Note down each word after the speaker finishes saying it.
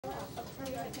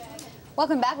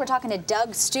Welcome back. We're talking to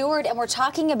Doug Stewart, and we're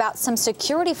talking about some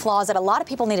security flaws that a lot of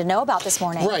people need to know about this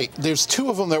morning. Right. There's two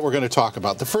of them that we're going to talk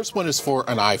about. The first one is for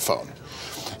an iPhone,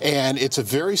 and it's a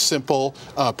very simple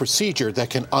procedure that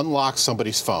can unlock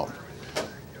somebody's phone.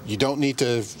 You don't need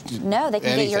to. No, they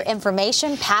can get your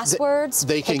information, passwords,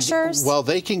 pictures. Well,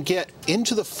 they can get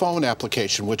into the phone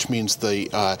application, which means the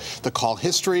call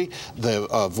history, the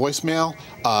voicemail,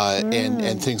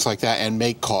 and things like that, and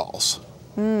make calls.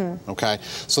 Okay,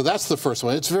 so that's the first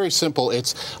one. It's very simple.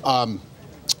 It's by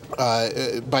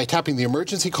tapping the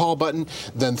emergency call button,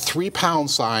 then 3 pound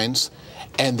signs,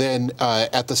 and then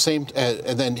at the same,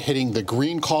 and then hitting the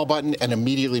green call button and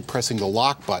immediately pressing the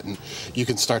lock button, you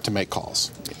can start to make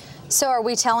calls. So are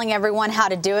we telling everyone how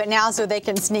to do it now so they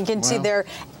can sneak into their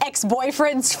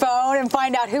ex-boyfriend's phone and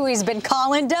find out who he's been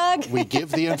calling, Doug? We give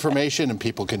the information and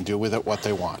people can do with it what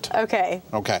they want. Okay.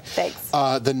 Okay. Thanks.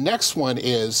 The next one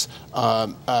is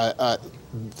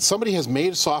somebody has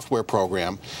made a software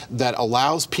program that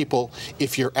allows people,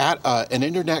 if you're at an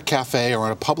internet cafe or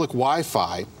on a public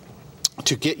Wi-Fi,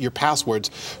 to get your passwords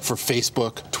for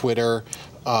Facebook, Twitter,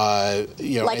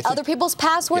 like other people's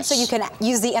passwords, so you can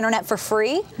use the internet for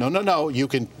free? No. You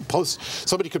can post.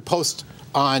 Somebody could post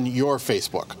on your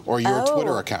Facebook or your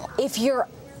Twitter account. If you're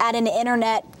at an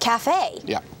internet cafe.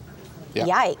 Yeah.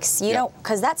 Yikes. You know,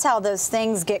 because that's how those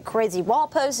things get crazy wall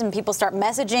posts and people start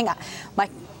messaging. My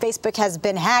Facebook has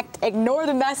been hacked. Ignore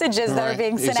the messages that are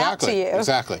being sent out to you.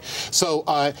 Exactly. So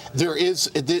there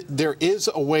is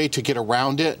a way to get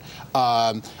around it.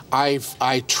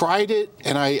 I tried it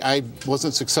and I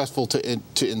wasn't successful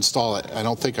to install it. I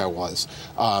don't think I was,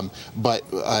 but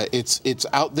it's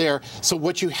out there. So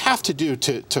what you have to do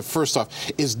to first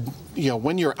off is,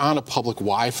 when you're on a public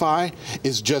Wi-Fi,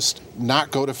 is just not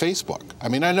go to Facebook. I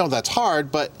mean, I know that's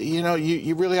hard, but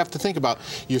you really have to think about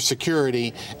your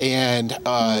security and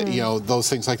those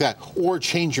things like that, or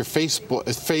change your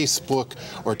Facebook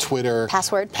or Twitter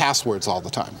passwords all the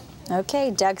time.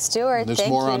 Okay, Doug Stewart. There's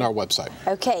more on our website.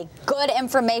 Okay, good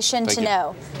information to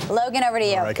know. Logan, over to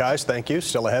you. All right, guys, thank you.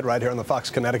 Still ahead right here on the Fox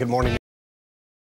Connecticut Morning.